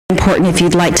Important if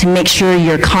you'd like to make sure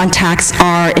your contacts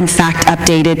are in fact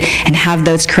updated and have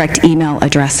those correct email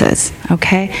addresses.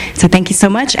 Okay, so thank you so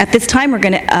much. At this time, we're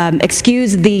going to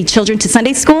excuse the children to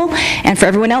Sunday school, and for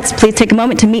everyone else, please take a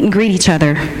moment to meet and greet each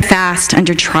other. Fast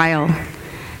under trial.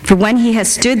 For when he has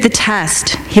stood the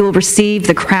test, he will receive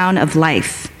the crown of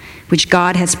life, which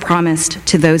God has promised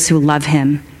to those who love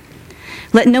him.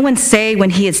 Let no one say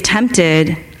when he is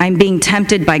tempted, I'm being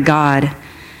tempted by God.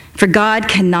 For God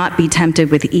cannot be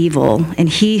tempted with evil, and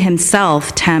he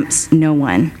himself tempts no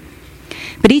one.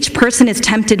 But each person is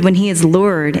tempted when he is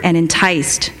lured and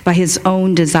enticed by his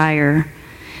own desire.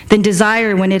 Then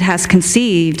desire, when it has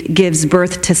conceived, gives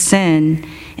birth to sin,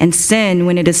 and sin,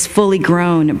 when it is fully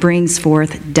grown, brings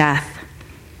forth death.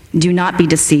 Do not be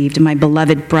deceived, my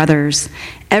beloved brothers.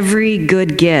 Every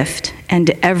good gift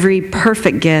and every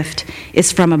perfect gift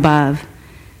is from above,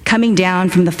 coming down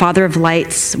from the Father of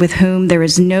lights, with whom there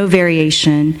is no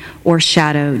variation or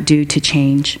shadow due to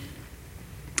change.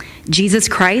 Jesus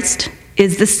Christ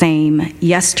is the same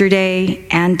yesterday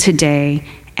and today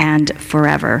and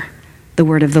forever. The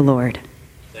word of the Lord.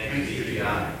 Thanks be to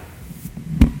God.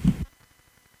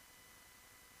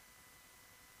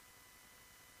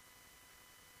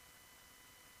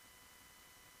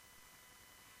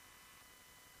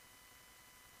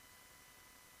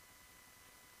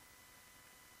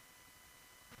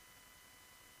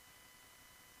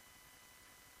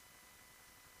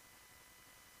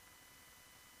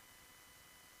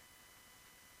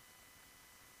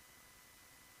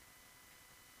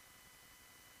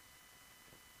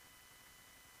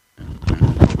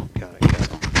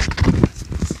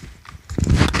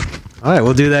 All right,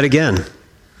 we'll do that again.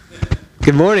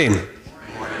 Good morning.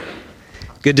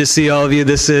 Good to see all of you.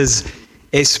 This is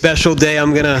a special day.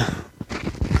 I'm going to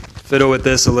fiddle with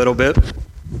this a little bit.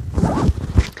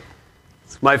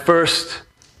 It's my first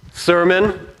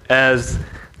sermon as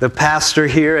the pastor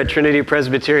here at Trinity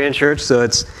Presbyterian Church, so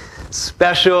it's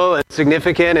special and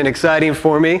significant and exciting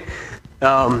for me.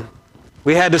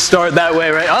 We had to start that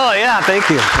way, right? Oh, yeah, thank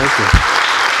you. Thank you.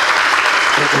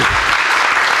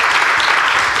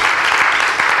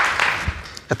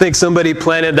 I think somebody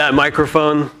planted that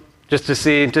microphone just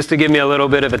to give me a little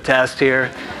bit of a test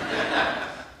here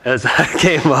as I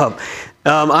came up.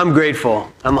 I'm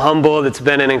grateful. I'm humbled. It's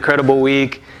been an incredible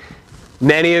week.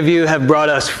 Many of you have brought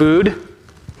us food.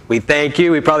 We thank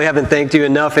you. We probably haven't thanked you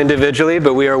enough individually,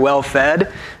 but we are well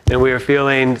fed, and we are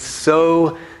feeling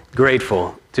so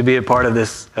grateful to be a part of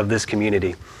this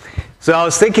community. So I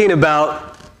was thinking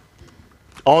about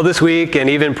all this week, and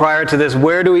even prior to this,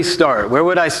 where do we start? Where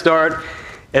would I start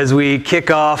as we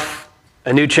kick off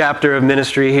a new chapter of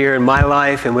ministry here in my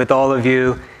life and with all of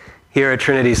you here at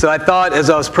Trinity? So I thought, as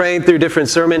I was praying through different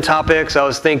sermon topics, I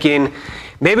was thinking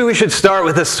maybe we should start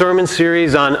with a sermon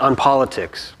series on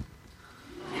politics.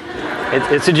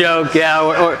 It's a joke,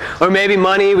 yeah, or maybe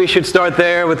money. We should start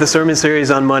there with the sermon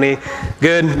series on money.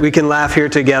 Good, we can laugh here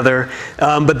together.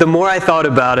 But the more I thought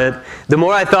about it, the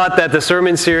more I thought that the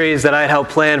sermon series that I had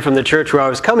helped plan from the church where I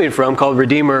was coming from, called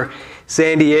Redeemer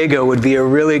San Diego, would be a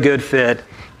really good fit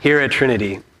here at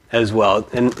Trinity as well.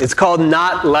 And it's called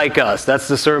Not Like Us. That's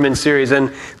the sermon series.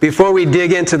 And before we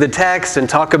dig into the text and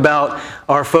talk about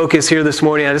our focus here this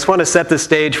morning, I just want to set the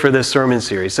stage for this sermon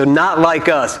series. So Not Like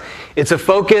Us. It's a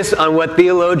focus on what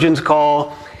theologians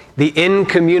call the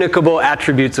incommunicable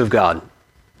attributes of God.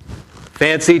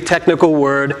 Fancy technical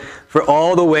word for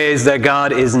all the ways that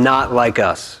God is not like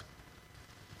us.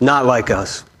 Not like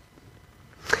us.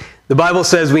 The Bible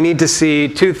says we need to see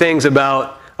two things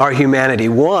about our humanity.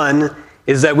 One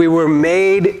is that we were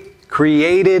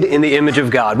created in the image of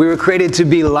God. We were created to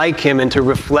be like him and to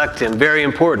reflect him. Very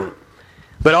important.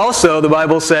 But also, the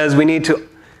Bible says we need to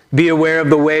be aware of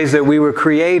the ways that we were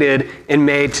created and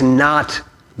made to not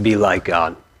be like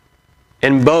God.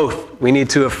 And both we need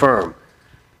to affirm.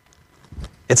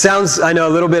 It sounds, I know,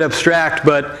 a little bit abstract,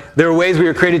 but there are ways we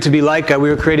were created to be like God. We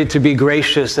were created to be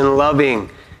gracious and loving,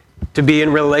 to be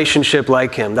in relationship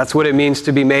like him. That's what it means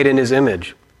to be made in his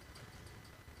image.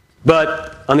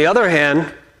 But on the other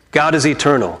hand, God is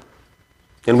eternal,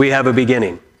 and we have a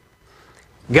beginning.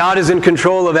 God is in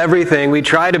control of everything. We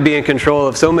try to be in control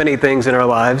of so many things in our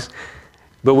lives,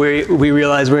 but we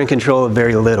realize we're in control of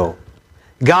very little.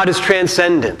 God is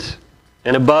transcendent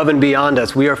and above and beyond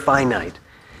us. We are finite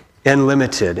and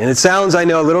limited. And it sounds, I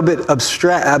know, a little bit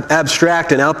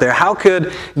abstract and out there. How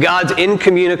could God's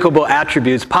incommunicable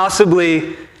attributes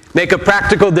possibly make a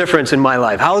practical difference in my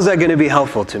life? How is that going to be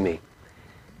helpful to me?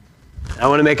 I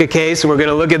want to make a case, and we're going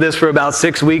to look at this for about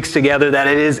 6 weeks together, that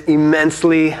it is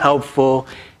immensely helpful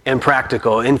and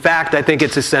practical. In fact, I think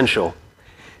it's essential.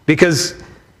 Because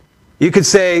you could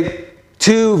say,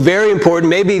 Two very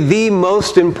important, maybe the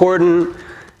most important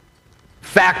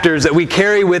factors that we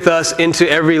carry with us into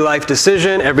every life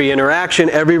decision, every interaction,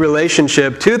 every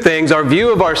relationship. Two things: our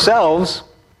view of ourselves,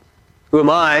 who am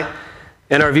I,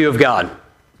 and our view of God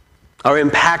are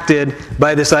impacted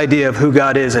by this idea of who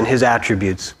God is and his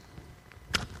attributes.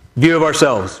 View of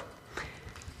ourselves.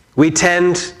 We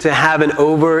tend to have an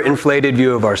overinflated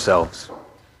view of ourselves,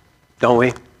 don't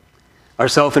we? Our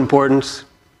self-importance,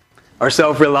 our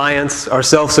self-reliance, our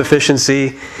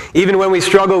self-sufficiency. Even when we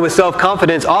struggle with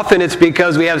self-confidence, often it's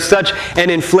because we have such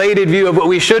an inflated view of what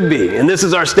we should be. And this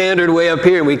is our standard way up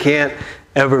here, and we can't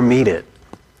ever meet it.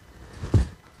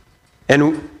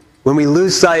 And when we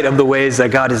lose sight of the ways that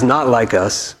God is not like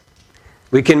us,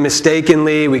 we can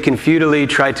futilely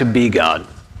try to be God.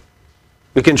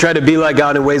 We can try to be like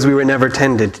God in ways we were never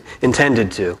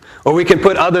intended to. Or we can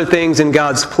put other things in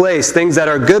God's place, things that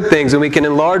are good things, and we can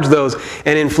enlarge those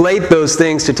and inflate those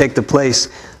things to take the place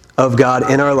of God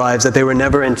in our lives that they were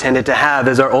never intended to have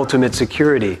as our ultimate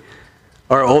security,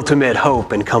 our ultimate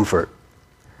hope and comfort.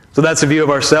 So that's a view of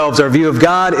ourselves. Our view of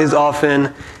God is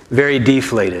often very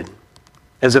deflated.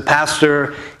 As a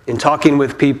pastor, in talking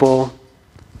with people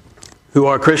who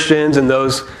are Christians and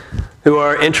those who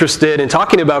are interested in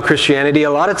talking about Christianity,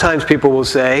 a lot of times people will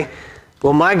say,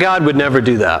 well, my God would never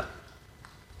do that.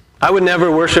 I would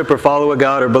never worship or follow a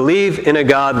God or believe in a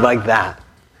God like that.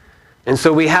 And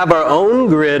so we have our own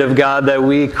grid of God that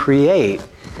we create.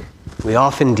 We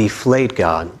often deflate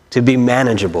God to be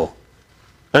manageable,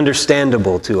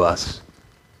 understandable to us.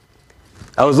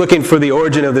 I was looking for the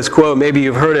origin of this quote. Maybe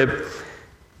you've heard it,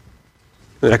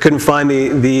 but I couldn't find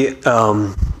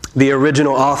the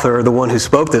original author, the one who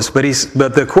spoke this.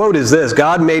 But the quote is this: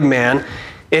 God made man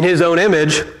in his own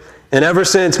image, and ever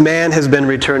since man has been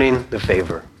returning the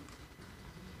favor.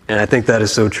 And I think that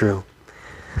is so true.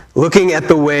 Looking at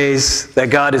the ways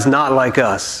that God is not like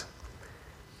us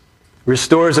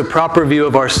restores a proper view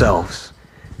of ourselves,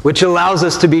 which allows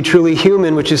us to be truly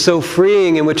human, which is so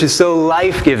freeing and which is so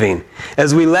life-giving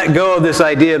as we let go of this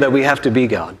idea that we have to be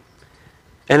God.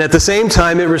 And at the same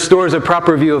time, it restores a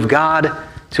proper view of God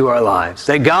to our lives.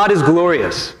 That God is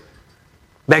glorious.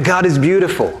 That God is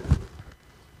beautiful.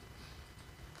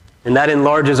 And that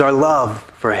enlarges our love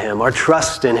for him, our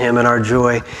trust in him, and our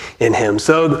joy in him.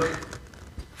 So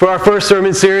for our first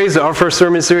sermon series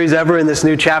ever in this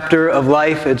new chapter of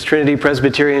life at Trinity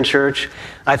Presbyterian Church,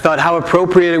 I thought how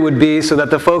appropriate it would be so that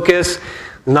the focus is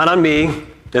not on me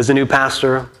as a new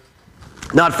pastor,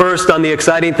 not first on the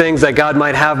exciting things that God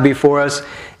might have before us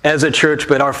as a church,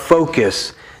 but our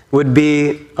focus would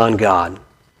be on God,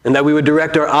 and that we would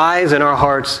direct our eyes and our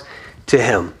hearts to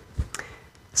him.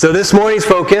 So this morning's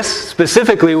focus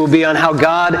specifically will be on how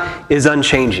God is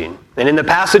unchanging. And in the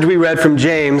passage we read from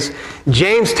James,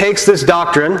 James takes this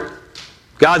doctrine,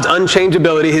 God's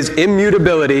unchangeability, his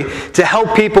immutability, to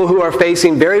help people who are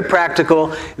facing very practical,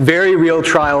 very real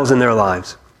trials in their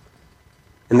lives.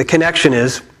 And the connection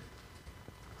is,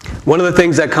 one of the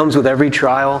things that comes with every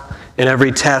trial and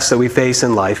every test that we face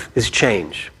in life is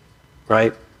change,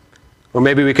 right? Or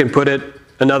maybe we can put it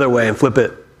another way and flip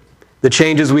it. The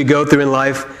changes we go through in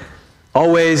life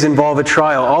always involve a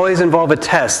trial, always involve a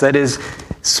test that is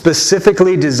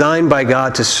specifically designed by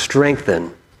God to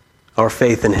strengthen our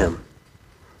faith in him.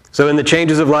 So in the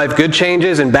changes of life, good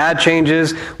changes and bad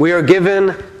changes, we are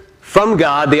given from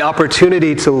God the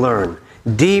opportunity to learn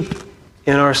deep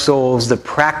in our souls the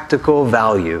practical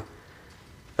value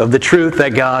of the truth that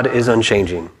God is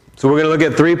unchanging. So we're going to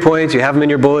look at 3 points. You have them in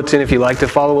your bulletin if you'd like to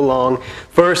follow along.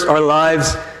 First, our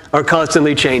lives are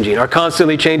constantly changing. Our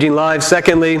constantly changing lives.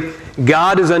 Secondly,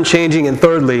 God is unchanging. And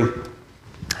thirdly,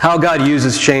 how God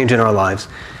uses change in our lives.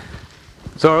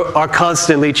 So our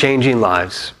constantly changing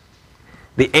lives.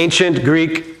 The ancient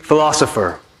Greek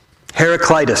philosopher,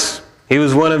 Heraclitus, he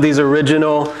was one of these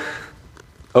original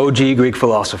OG Greek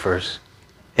philosophers.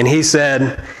 And he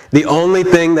said, the only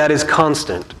thing that is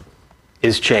constant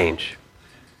is change.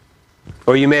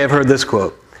 Or you may have heard this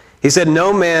quote. He said,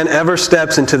 no man ever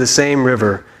steps into the same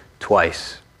river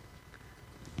twice.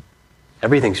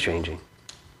 Everything's changing.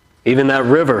 Even that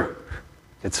river,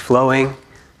 it's flowing.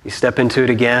 You step into it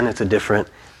again, it's a different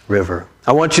river.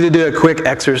 I want you to do a quick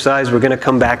exercise. We're going to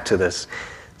come back to this.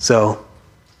 So,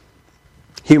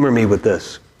 humor me with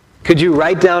this. Could you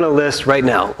write down a list right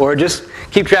now? Or just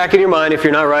keep track in your mind, if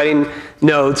you're not writing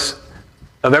notes,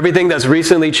 of everything that's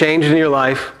recently changed in your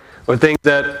life or things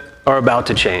that are about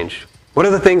to change. What are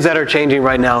the things that are changing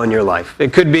right now in your life?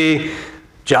 It could be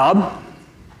job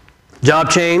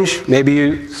change. Maybe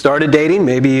you started dating.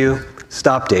 Maybe you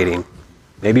stopped dating.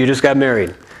 Maybe you just got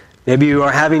married. Maybe you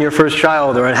are having your first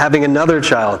child or having another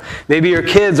child. Maybe your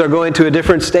kids are going to a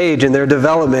different stage in their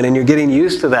development and you're getting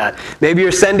used to that. Maybe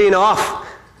you're sending off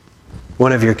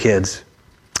one of your kids.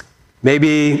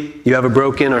 Maybe you have a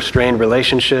broken or strained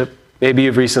relationship. Maybe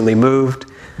you've recently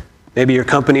moved. Maybe your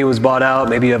company was bought out.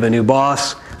 Maybe you have a new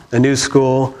boss, a new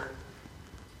school.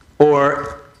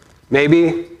 Or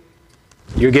maybe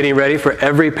you're getting ready for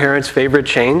every parent's favorite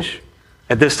change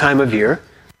at this time of year.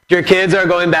 Your kids are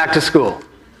going back to school,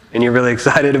 and you're really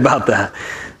excited about that.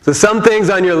 So some things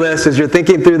on your list, as you're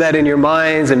thinking through that in your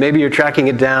minds, and maybe you're tracking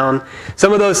it down,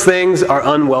 some of those things are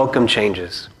unwelcome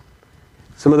changes.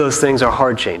 Some of those things are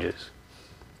hard changes.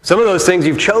 Some of those things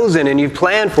you've chosen and you've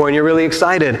planned for, and you're really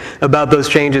excited about those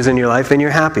changes in your life, and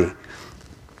you're happy.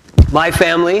 My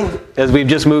family, as we've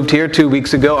just moved here 2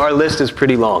 weeks ago, our list is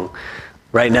pretty long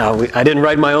right now. I didn't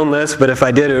write my own list, but if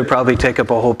I did, it would probably take up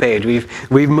a whole page.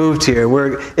 We've moved here.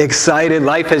 We're excited.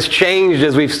 Life has changed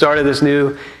as we've started this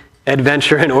new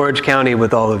adventure in Orange County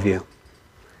with all of you.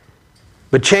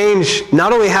 But change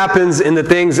not only happens in the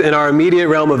things in our immediate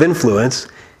realm of influence,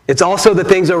 it's also the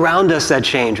things around us that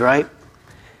change, right?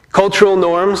 Cultural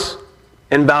norms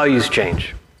and values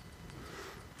change.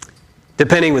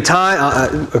 Depending with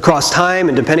time, across time,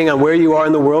 and depending on where you are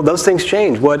in the world, those things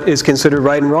change. What is considered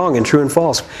right and wrong and true and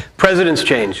false. Presidents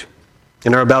change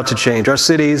and are about to change. Our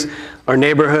cities, our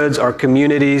neighborhoods, our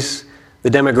communities, the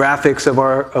demographics of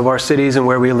our cities and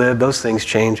where we live, those things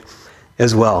change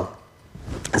as well.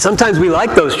 And sometimes we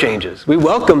like those changes. We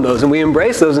welcome those and we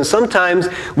embrace those. And sometimes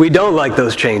we don't like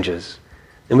those changes.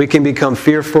 And we can become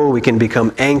fearful, we can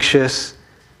become anxious,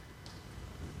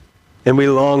 and we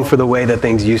long for the way that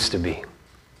things used to be.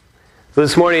 So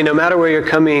this morning, no matter where you're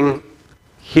coming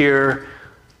here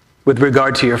with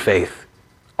regard to your faith,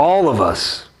 all of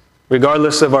us,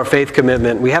 regardless of our faith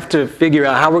commitment, we have to figure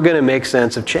out how we're going to make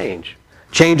sense of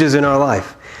changes in our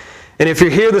life. And if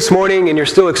you're here this morning and you're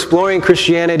still exploring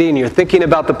Christianity and you're thinking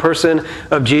about the person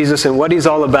of Jesus and what he's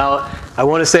all about, I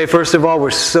want to say, first of all, we're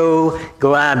so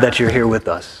glad that you're here with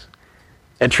us.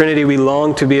 At Trinity, we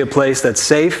long to be a place that's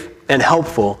safe and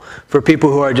helpful for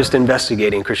people who are just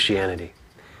investigating Christianity.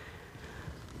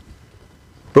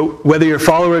 But whether you're a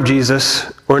follower of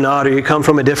Jesus or not, or you come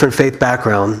from a different faith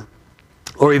background,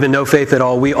 or even no faith at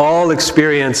all, we all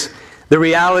experience the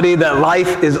reality that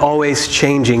life is always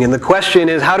changing. And the question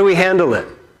is, how do we handle it?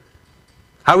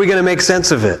 How are we going to make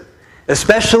sense of it?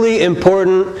 Especially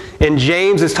important, and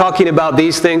James is talking about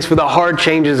these things for the hard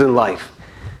changes in life.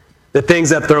 The things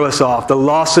that throw us off, the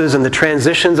losses and the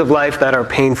transitions of life that are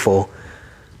painful.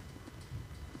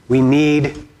 We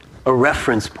need a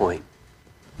reference point.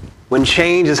 When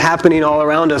change is happening all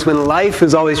around us, when life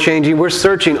is always changing, we're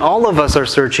searching, all of us are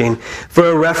searching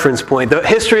for a reference point. The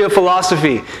history of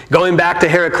philosophy, going back to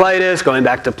Heraclitus, going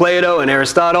back to Plato and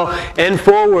Aristotle, and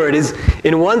forward, is,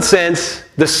 in one sense,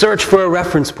 the search for a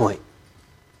reference point.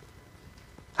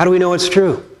 How do we know it's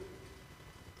true?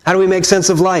 How do we make sense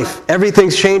of life?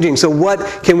 Everything's changing, so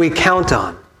what can we count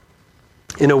on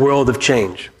in a world of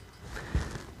change?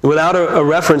 Without a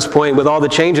reference point, with all the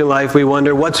change in life, we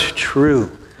wonder, what's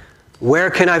true?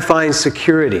 Where can I find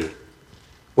security?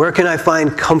 Where can I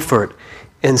find comfort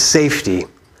and safety?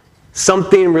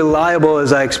 Something reliable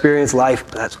as I experience life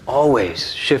that's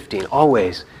always shifting,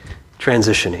 always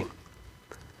transitioning.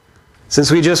 Since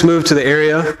we just moved to the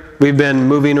area, we've been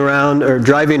moving around or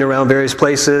driving around various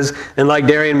places. And like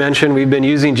Darian mentioned, we've been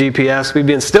using GPS. We've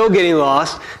been still getting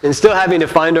lost and still having to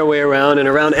find our way around. And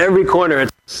around every corner,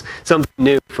 it's something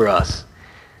new for us.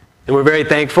 And we're very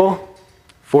thankful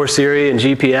for Siri and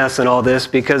GPS and all this,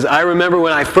 because I remember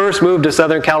when I first moved to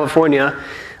Southern California,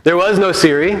 there was no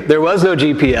Siri, there was no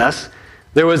GPS,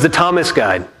 there was the Thomas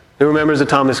Guide. Who remembers the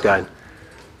Thomas Guide?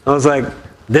 I was like,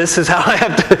 this is how I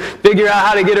have to figure out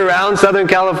how to get around Southern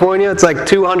California? It's like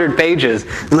 200 pages.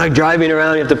 And like driving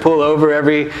around, you have to pull over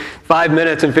every 5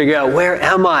 minutes and figure out, where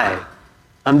am I?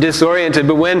 I'm disoriented.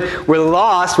 But when we're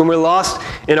lost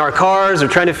in our cars or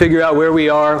trying to figure out where we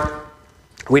are,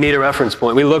 we need a reference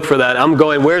point. We look for that. I'm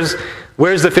going, where's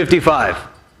the 55?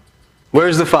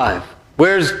 Where's the 5?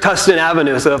 Where's Tustin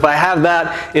Avenue? So if I have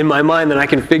that in my mind, then I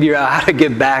can figure out how to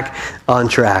get back on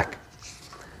track.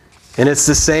 And it's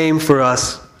the same for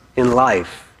us in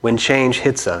life when change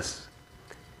hits us.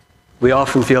 We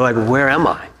often feel like, where am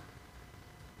I?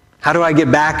 How do I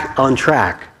get back on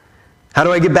track? How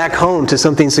do I get back home to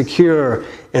something secure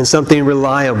and something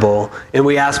reliable? And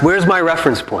we ask, where's my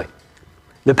reference point?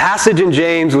 The passage in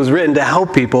James was written to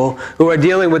help people who are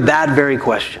dealing with that very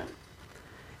question.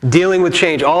 Dealing with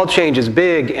change, all changes,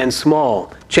 big and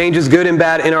small. Changes, good and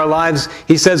bad, in our lives,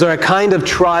 he says, are a kind of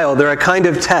trial. They're a kind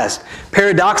of test.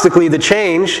 Paradoxically, the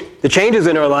changes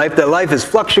in our life, that life is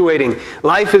fluctuating.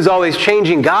 Life is always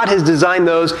changing. God has designed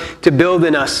those to build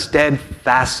in us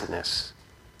steadfastness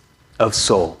of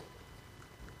soul.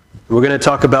 We're going to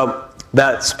talk about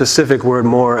that specific word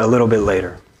more a little bit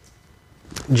later.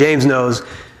 James knows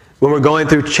when we're going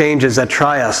through changes that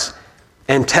try us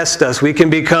and test us, we can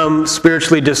become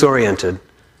spiritually disoriented.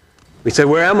 We say,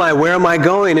 where am I? Where am I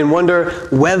going? And wonder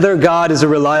whether God is a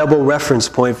reliable reference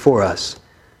point for us,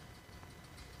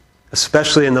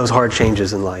 especially in those hard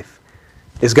changes in life.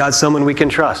 Is God someone we can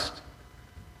trust?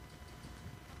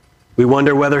 We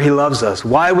wonder whether he loves us.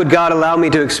 Why would God allow me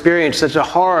to experience such a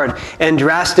hard and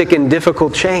drastic and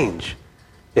difficult change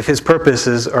if his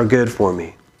purposes are good for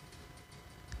me?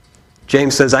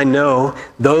 James says, I know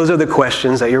those are the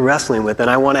questions that you're wrestling with, and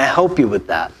I want to help you with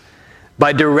that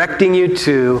by directing you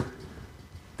to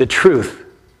the truth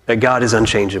that God is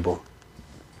unchangeable.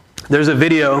 There's a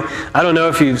video, I don't know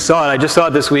if you saw it, I just saw it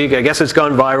this week. I guess it's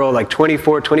gone viral, like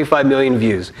 25 million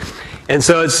views. And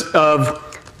so it's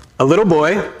of a little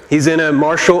boy. He's in a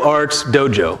martial arts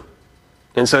dojo.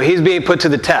 And so he's being put to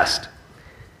the test.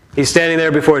 He's standing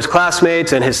there before his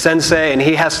classmates and his sensei, and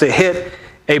he has to hit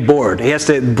a board. He has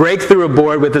to break through a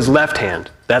board with his left hand.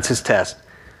 That's his test.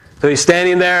 So he's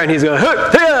standing there and he's going,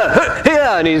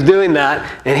 and he's doing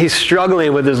that, and he's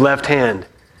struggling with his left hand.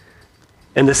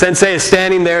 And the sensei is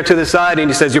standing there to the side and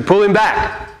he says, you're pulling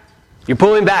back. You're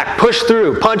pulling back. Push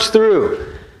through. Punch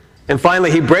through. And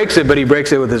finally he breaks it, but he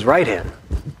breaks it with his right hand.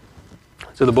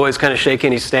 So the boy's kind of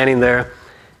shaking. He's standing there.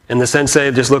 And the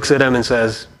sensei just looks at him and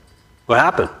says, what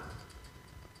happened?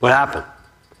 What happened?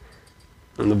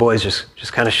 And the boy's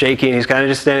just kind of shaking. He's kind of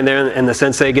just standing there. And the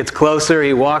sensei gets closer.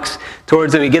 He walks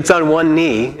towards him. He gets on one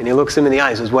knee and he looks him in the eye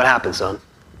and says, what happened, son?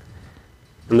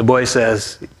 And the boy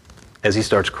says, as he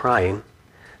starts crying,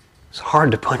 it's hard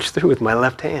to punch through with my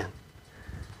left hand.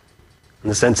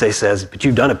 And the sensei says, but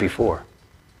you've done it before.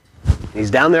 And he's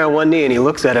down there on one knee and he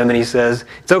looks at him and he says,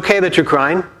 it's okay that you're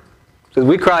crying. He says,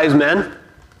 we cry as men,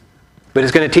 but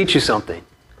it's going to teach you something.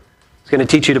 It's going to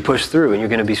teach you to push through and you're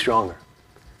going to be stronger.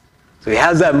 So he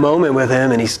has that moment with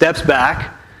him and he steps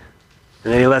back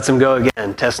and then he lets him go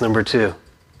again. Test number 2.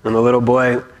 And the little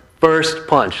boy, first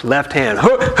punch, left hand,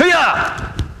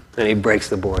 and he breaks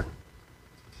the board.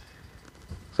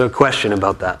 So a question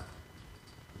about that.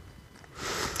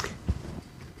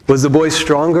 Was the boy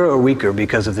stronger or weaker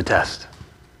because of the test?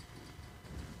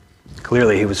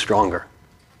 Clearly he was stronger.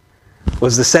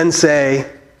 Was the sensei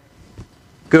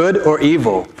good or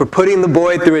evil for putting the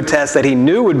boy through a test that he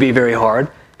knew would be very hard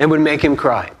and would make him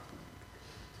cry?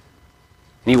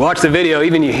 And you watch the video,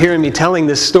 even you hear me telling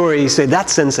this story, you say, that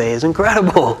sensei is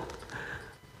incredible.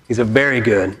 He's a very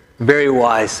good, very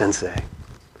wise sensei.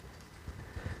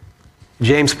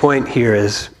 James' point here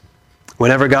is,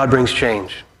 whenever God brings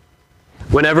change,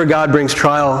 whenever God brings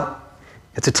trial,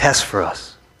 it's a test for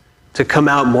us to come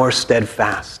out more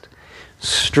steadfast,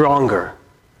 stronger.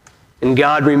 And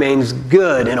God remains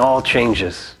good in all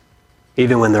changes,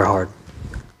 even when they're hard.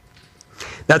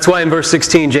 That's why in verse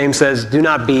 16, James says, do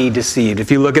not be deceived. If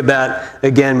you look at that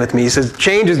again with me, he says,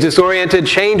 change is disoriented,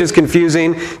 change is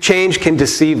confusing, change can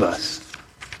deceive us.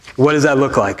 What does that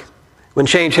look like? When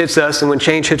change hits us, and when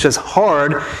change hits us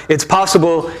hard, it's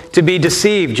possible to be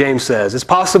deceived, James says. It's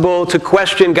possible to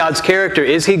question God's character.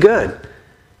 Is he good?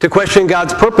 To question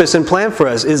God's purpose and plan for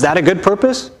us. Is that a good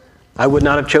purpose? I would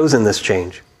not have chosen this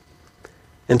change.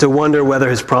 And to wonder whether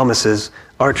his promises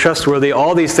are trustworthy.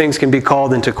 All these things can be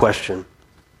called into question.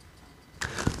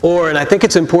 Or, and I think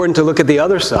it's important to look at the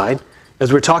other side,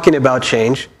 as we're talking about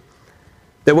change,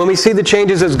 that when we see the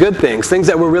changes as good things, things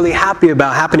that we're really happy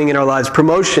about happening in our lives,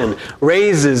 promotion,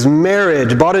 raises,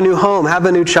 marriage, bought a new home, have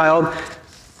a new child,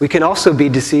 we can also be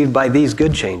deceived by these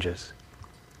good changes.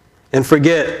 And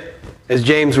forget, as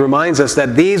James reminds us,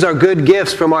 that these are good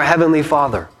gifts from our Heavenly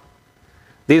Father.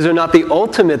 These are not the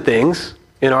ultimate things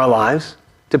in our lives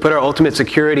to put our ultimate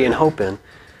security and hope in,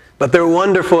 but they're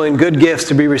wonderful and good gifts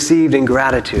to be received in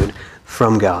gratitude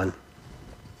from God.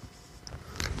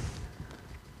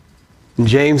 And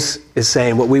James is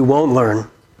saying what we won't learn,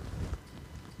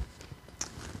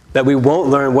 that we won't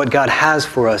learn what God has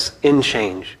for us in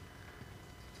change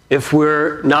if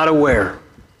we're not aware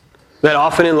that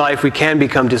often in life we can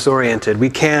become disoriented, we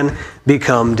can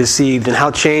become deceived, and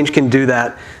how change can do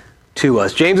that to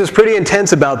us. James is pretty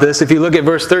intense about this. If you look at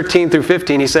verse 13 through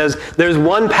 15, he says, there's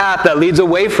one path that leads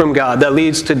away from God, that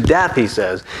leads to death, he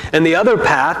says. And the other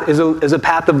path is a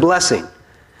path of blessing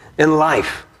and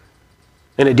life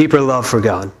and a deeper love for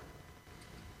God.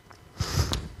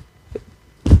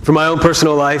 from my own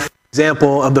personal life,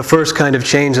 example of the first kind of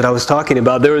change that I was talking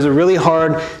about, there was a really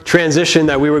hard transition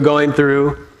that we were going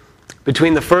through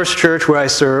between the first church where I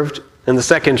served and the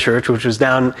second church, which was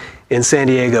down in San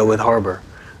Diego with Harbor.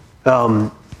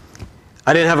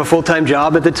 I didn't have a full-time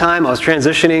job at the time. I was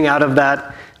transitioning out of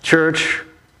that church.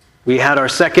 We had our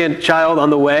second child on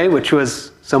the way, which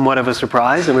was somewhat of a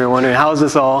surprise, and we were wondering, how is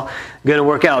this all going to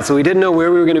work out? So we didn't know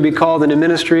where we were going to be called into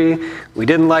ministry. We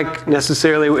didn't like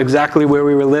necessarily exactly where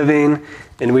we were living,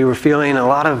 and we were feeling a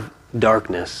lot of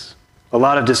darkness, a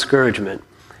lot of discouragement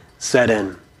set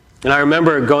in. And I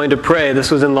remember going to pray.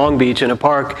 This was in Long Beach in a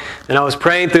park, and I was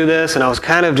praying through this, and I was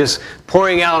kind of just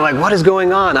pouring out like, what is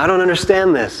going on? I don't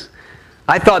understand this.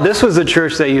 I thought this was the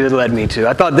church that you had led me to.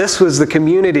 I thought this was the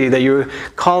community that you were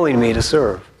calling me to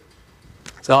serve.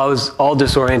 So I was all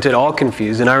disoriented, all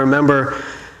confused, and I remember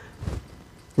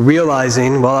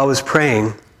realizing while I was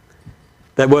praying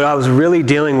that what I was really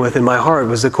dealing with in my heart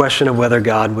was the question of whether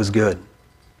God was good.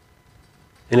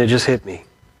 And it just hit me.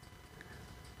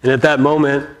 And at that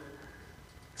moment,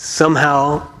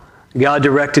 somehow God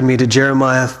directed me to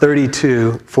Jeremiah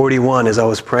 32:41 as I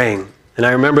was praying. And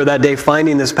I remember that day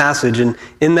finding this passage, and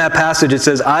in that passage it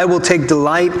says, I will take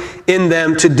delight in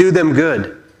them to do them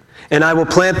good, and I will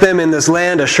plant them in this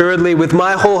land assuredly with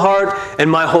my whole heart and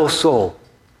my whole soul.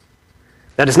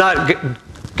 That is not,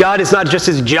 God is not just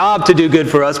his job to do good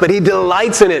for us, but he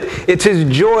delights in it. It's his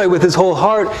joy with his whole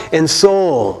heart and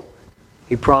soul.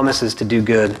 He promises to do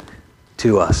good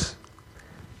to us.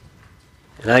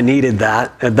 And I needed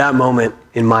that at that moment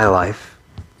in my life.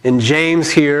 And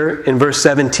James here in verse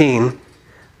 17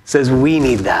 says we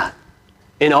need that.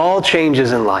 In all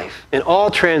changes in life, in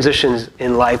all transitions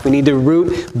in life, we need to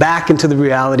root back into the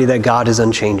reality that God is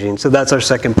unchanging. So that's our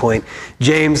second point.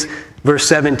 James verse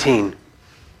 17.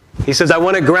 He says, I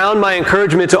want to ground my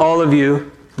encouragement to all of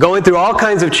you, going through all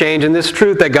kinds of change, in this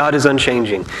truth that God is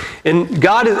unchanging. And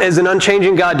God as an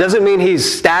unchanging God doesn't mean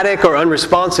he's static or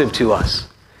unresponsive to us.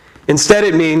 Instead,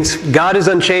 it means God is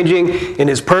unchanging in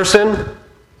his person,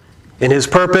 in his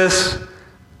purpose,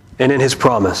 and in his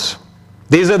promise.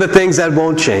 These are the things that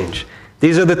won't change.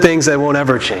 These are the things that won't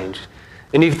ever change.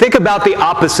 And if you think about the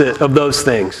opposite of those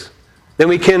things, then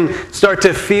we can start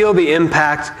to feel the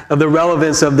impact of the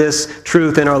relevance of this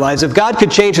truth in our lives. If God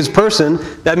could change his person,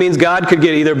 that means God could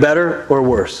get either better or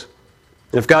worse.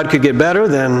 And if God could get better,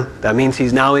 then that means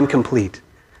he's now incomplete.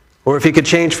 Or if he could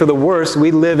change for the worse,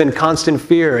 we live in constant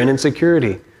fear and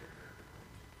insecurity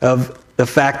of the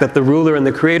fact that the ruler and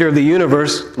the creator of the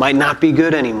universe might not be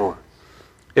good anymore.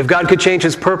 If God could change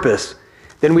his purpose,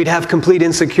 then we'd have complete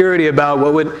insecurity about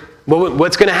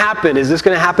what's going to happen. Is this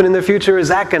going to happen in the future? Is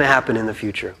that going to happen in the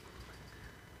future?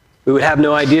 We would have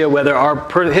no idea whether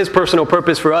his personal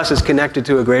purpose for us is connected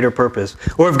to a greater purpose.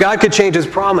 Or if God could change his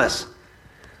promise.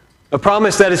 A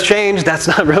promise that is changed, that's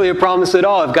not really a promise at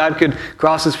all. If God could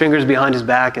cross his fingers behind his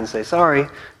back and say, sorry,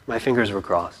 my fingers were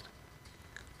crossed.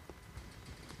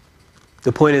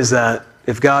 The point is that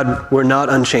if God were not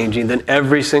unchanging, then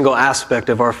every single aspect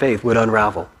of our faith would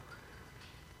unravel.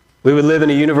 We would live in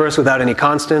a universe without any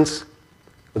constants,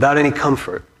 without any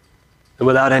comfort, and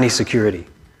without any security.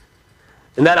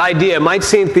 And that idea might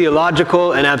seem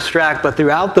theological and abstract, but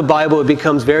throughout the Bible it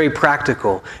becomes very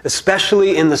practical,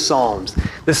 especially in the Psalms.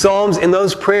 The Psalms, in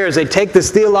those prayers, they take this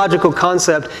theological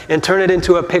concept and turn it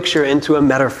into a picture, into a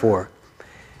metaphor.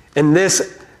 And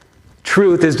this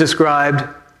truth is described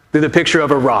through the picture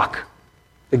of a rock.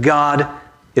 God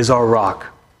is our rock.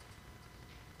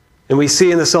 And we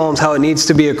see in the Psalms how it needs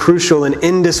to be a crucial and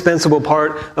indispensable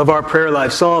part of our prayer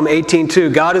life. Psalm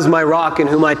 18:2, God is my rock in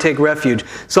whom I take refuge.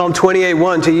 Psalm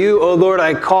 28:1, to you, O Lord,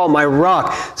 I call my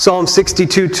rock. Psalm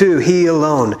 62:2, he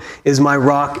alone is my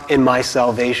rock and my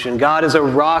salvation. God as a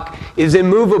rock is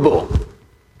immovable.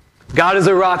 God as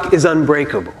a rock is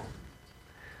unbreakable.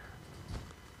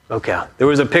 Okay, there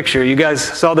was a picture. You guys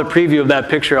saw the preview of that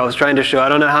picture I was trying to show. I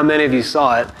don't know how many of you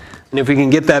saw it. And if we can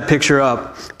get that picture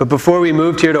up. But before we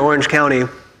moved here to Orange County,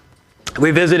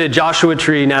 we visited Joshua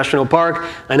Tree National Park.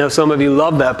 I know some of you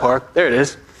love that park. There it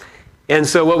is. And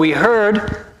so what we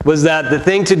heard was that the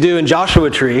thing to do in Joshua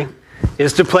Tree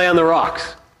is to play on the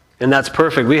rocks. And that's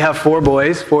perfect. We have 4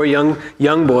 boys, 4 young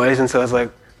boys, and so it's like,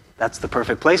 that's the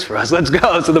perfect place for us. Let's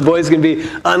go. So the boys can be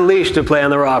unleashed to play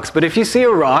on the rocks. But if you see a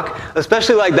rock,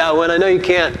 especially like that one, I know you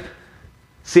can't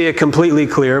see it completely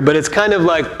clear, but it's kind of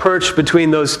like perched between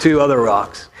those 2 other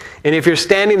rocks. And if you're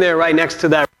standing there right next to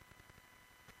that,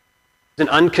 there's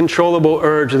an uncontrollable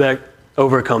urge that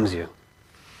overcomes you.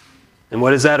 And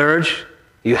what is that urge?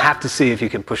 You have to see if you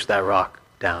can push that rock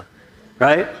down,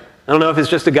 right? I don't know if it's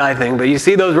just a guy thing, but you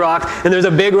see those rocks, and there's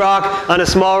a big rock on a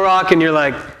small rock, and you're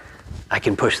like, I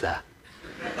can push that.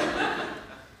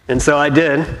 And so I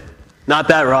did. Not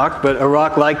that rock, but a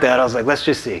rock like that. I was like, let's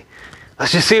just see.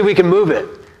 Let's just see if we can move it.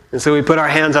 And so we put our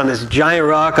hands on this giant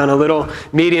rock, on a little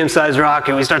medium-sized rock,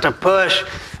 and we start to push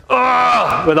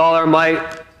with all our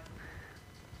might.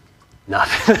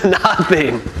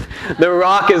 Nothing. The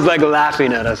rock is like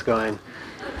laughing at us going,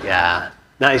 yeah,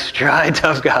 nice try,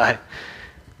 tough guy.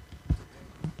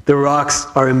 The rocks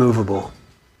are immovable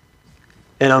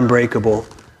and unbreakable.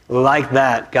 Like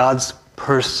that, God's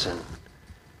person,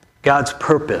 God's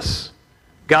purpose,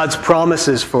 God's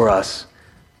promises for us,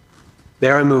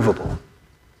 they're immovable.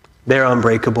 They're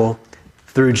unbreakable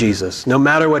through Jesus. No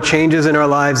matter what changes in our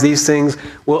lives, these things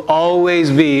will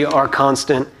always be our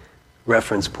constant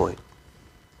reference point.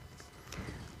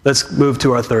 Let's move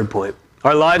to our third point.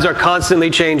 Our lives are constantly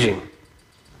changing,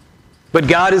 but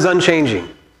God is unchanging.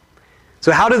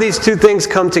 So how do these two things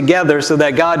come together so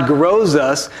that God grows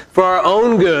us for our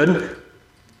own good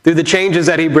through the changes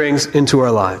that he brings into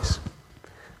our lives?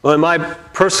 Well, in my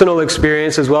personal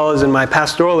experience as well as in my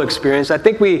pastoral experience, I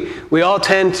think we all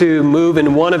tend to move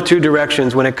in one of two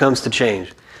directions when it comes to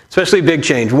change, especially big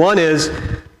change. One is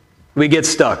we get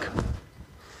stuck.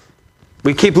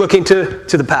 We keep looking to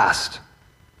the past.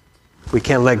 We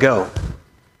can't let go.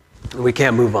 We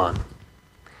can't move on.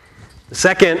 The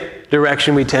second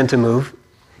direction we tend to move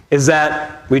is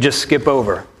that we just skip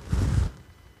over.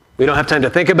 We don't have time to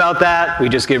think about that. We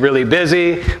just get really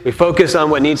busy. We focus on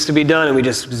what needs to be done, and we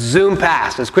just zoom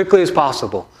past as quickly as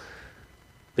possible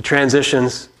the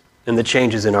transitions and the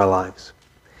changes in our lives.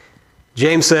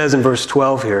 James says in verse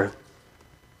 12 here,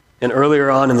 and earlier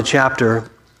on in the chapter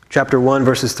 1,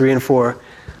 verses 3 and 4,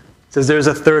 says there's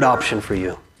a third option for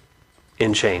you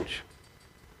in change.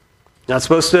 You're not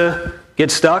supposed to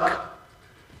get stuck.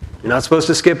 You're not supposed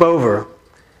to skip over.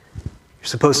 You're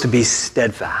supposed to be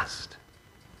steadfast,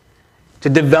 to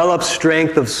develop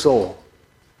strength of soul,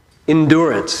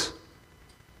 endurance,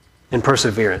 and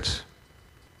perseverance.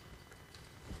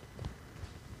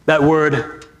 That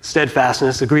word,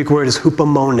 steadfastness, the Greek word is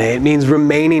hupomone. It means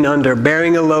remaining under,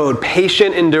 bearing a load,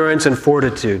 patient endurance, and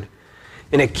fortitude.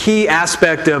 And a key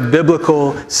aspect of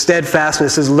biblical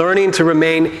steadfastness is learning to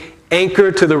remain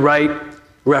anchored to the right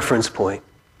reference point.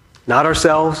 Not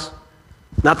ourselves,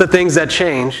 not the things that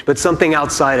change, but something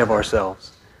outside of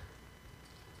ourselves.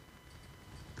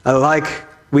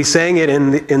 We sang it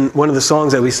in one of the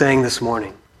songs that we sang this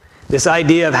morning. This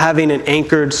idea of having an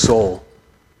anchored soul.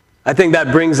 I think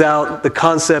that brings out the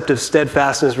concept of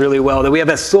steadfastness really well, that we have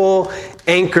a soul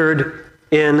anchored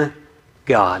in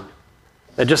God.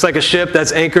 That just like a ship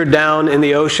that's anchored down in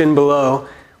the ocean below,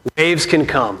 waves can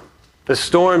come, the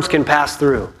storms can pass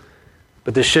through,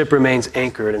 but the ship remains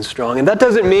anchored and strong. And that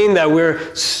doesn't mean that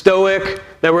we're stoic,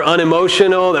 that we're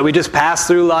unemotional, that we just pass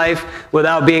through life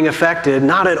without being affected.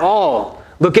 Not at all.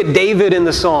 Look at David in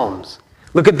the Psalms.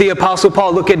 Look at the Apostle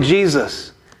Paul. Look at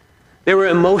Jesus. They were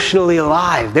emotionally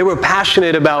alive. They were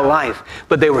passionate about life,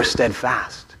 but they were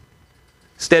steadfast.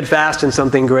 Steadfast in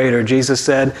something greater. Jesus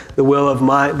said,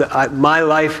 my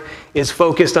life is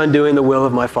focused on doing the will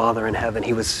of my Father in heaven.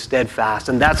 He was steadfast.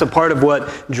 And that's a part of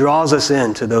what draws us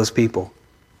into those people.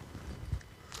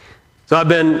 So I've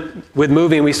been, with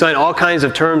moving, we sign all kinds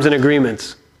of terms and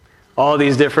agreements. All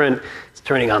these different,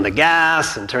 turning on the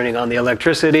gas and turning on the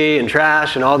electricity and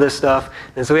trash and all this stuff.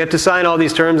 And so we have to sign all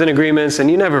these terms and agreements, and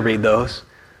you never read those.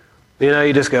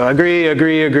 You just go,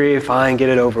 agree, fine, get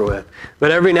it over with. But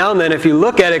every now and then, if you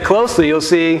look at it closely, you'll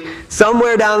see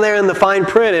somewhere down there in the fine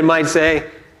print, it might say,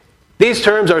 these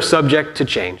terms are subject to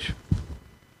change.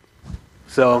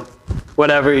 So,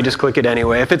 whatever, you just click it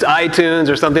anyway. If it's iTunes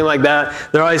or something like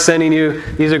that, they're always sending you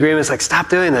these agreements like, stop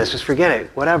doing this, just forget it,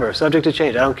 whatever, subject to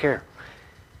change, I don't care.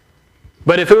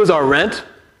 But if it was our rent,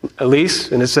 a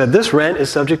lease, and it said, this rent is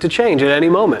subject to change at any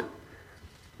moment,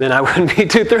 then I wouldn't be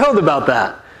too thrilled about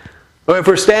that. Or if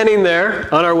we're standing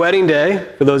there on our wedding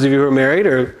day, for those of you who are married,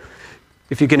 or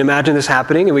if you can imagine this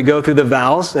happening, and we go through the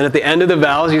vows, and at the end of the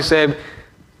vows you say,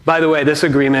 by the way, this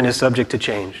agreement is subject to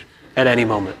change at any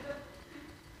moment.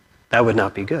 That would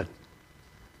not be good.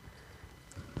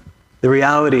 The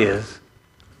reality is,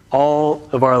 all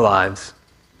of our lives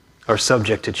are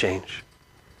subject to change.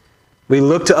 We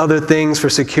look to other things for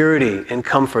security and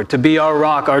comfort, to be our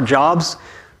rock, our jobs,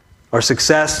 our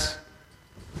success,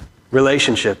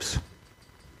 relationships.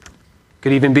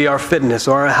 Could even be our fitness,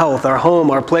 or our health, our home,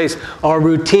 our place, our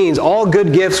routines, all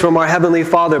good gifts from our Heavenly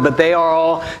Father, but they are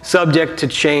all subject to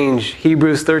change.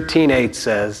 Hebrews 13:8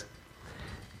 says,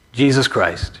 Jesus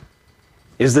Christ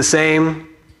is the same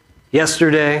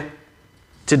yesterday,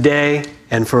 today,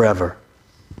 and forever.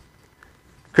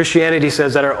 Christianity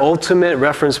says that our ultimate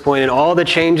reference point in all the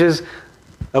changes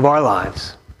of our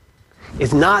lives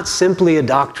is not simply a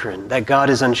doctrine that God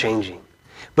is unchanging,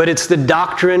 but it's the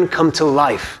doctrine come to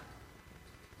life.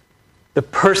 The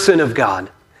person of God,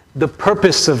 the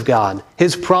purpose of God,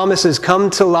 his promises come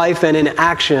to life and in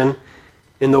action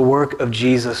in the work of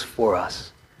Jesus for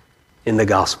us in the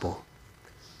gospel.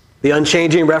 The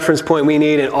unchanging reference point we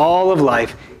need in all of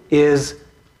life is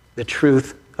the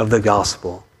truth of the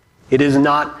gospel. It is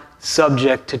not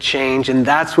subject to change, and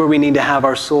that's where we need to have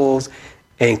our souls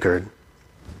anchored.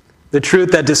 The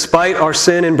truth that despite our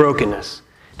sin and brokenness,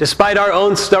 despite our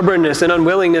own stubbornness and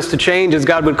unwillingness to change as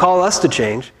God would call us to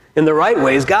change in the right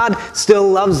ways, God still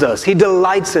loves us. He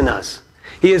delights in us.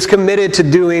 He is committed to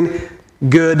doing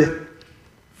good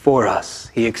for us.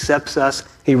 He accepts us.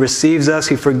 He receives us.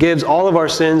 He forgives all of our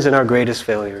sins and our greatest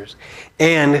failures.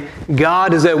 And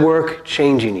God is at work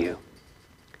changing you,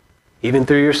 even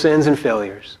through your sins and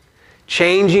failures,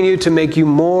 changing you to make you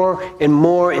more and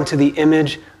more into the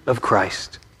image of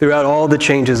Christ throughout all the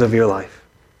changes of your life.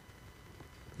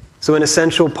 So an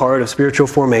essential part of spiritual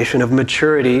formation, of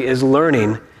maturity, is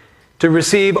learning to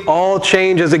receive all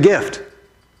change as a gift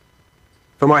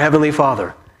from our Heavenly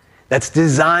Father that's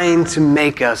designed to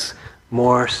make us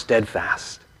more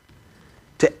steadfast,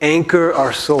 to anchor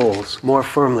our souls more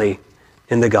firmly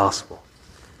in the gospel.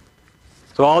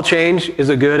 So all change is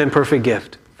a good and perfect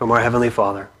gift from our Heavenly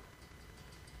Father.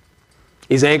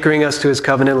 He's anchoring us to his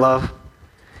covenant love.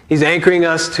 He's anchoring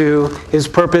us to his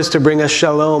purpose to bring us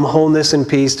shalom, wholeness, and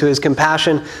peace, to his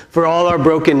compassion for all our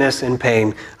brokenness and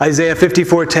pain. Isaiah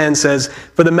 54:10 says,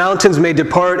 "For the mountains may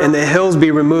depart and the hills be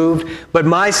removed, but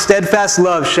my steadfast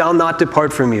love shall not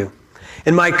depart from you,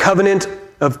 and my covenant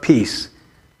of peace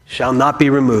shall not be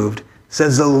removed,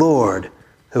 says the Lord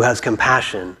who has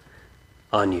compassion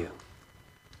on you."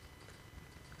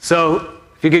 So,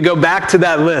 if you could go back to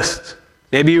that list,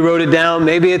 maybe you wrote it down,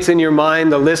 maybe it's in your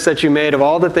mind, the list that you made of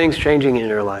all the things changing in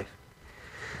your life.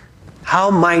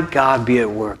 How might God be at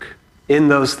work in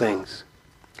those things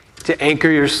to anchor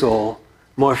your soul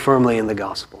more firmly in the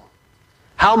gospel?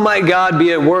 How might God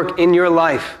be at work in your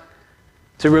life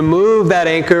to remove that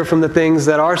anchor from the things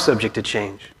that are subject to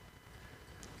change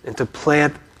and to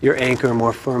plant your anchor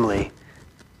more firmly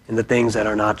in the things that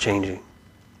are not changing?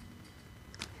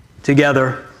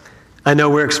 Together, I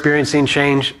know we're experiencing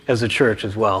change as a church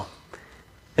as well.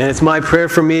 And it's my prayer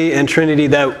for me and Trinity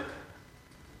that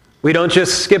we don't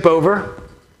just skip over,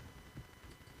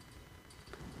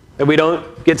 that we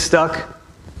don't get stuck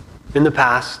in the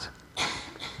past,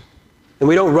 and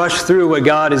we don't rush through what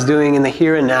God is doing in the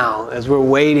here and now as we're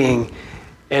waiting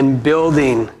and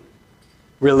building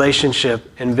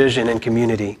relationship and vision and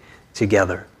community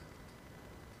together.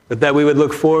 But that we would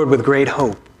look forward with great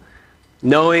hope,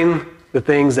 knowing the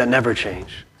things that never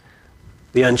change,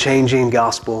 the unchanging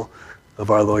gospel of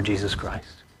our Lord Jesus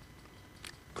Christ.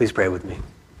 Please pray with me.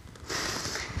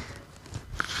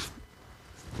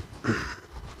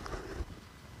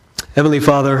 Heavenly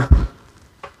Father,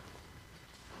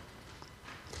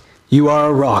 you are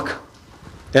a rock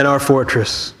and our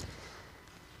fortress.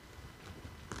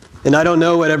 And I don't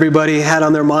know what everybody had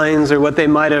on their minds or what they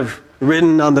might have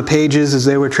written on the pages as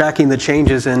they were tracking the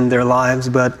changes in their lives,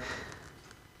 but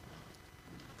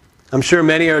I'm sure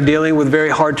many are dealing with very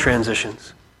hard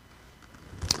transitions.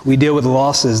 We deal with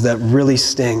losses that really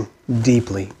sting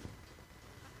deeply.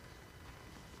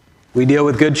 We deal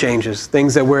with good changes,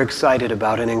 things that we're excited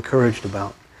about and encouraged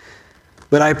about.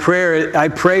 But I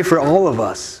pray for all of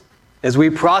us as we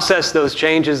process those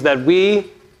changes that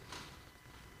we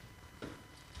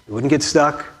wouldn't get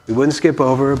stuck, we wouldn't skip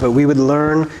over, but we would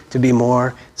learn to be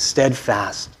more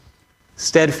steadfast.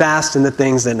 Steadfast in the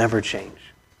things that never change.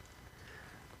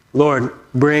 Lord,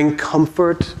 bring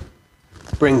comfort,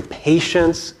 bring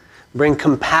patience, bring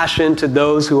compassion to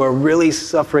those who are really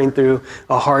suffering through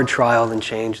a hard trial and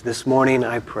change. This morning,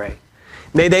 I pray.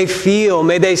 May they feel,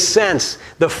 may they sense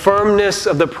the firmness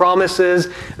of the promises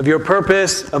of your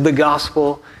purpose, of the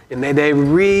gospel, and may they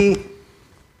replant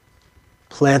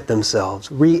themselves,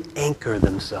 re-anchor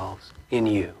themselves in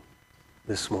you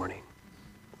this morning.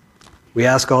 We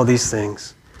ask all these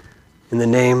things in the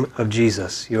name of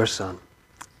Jesus, your Son.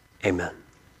 Amen.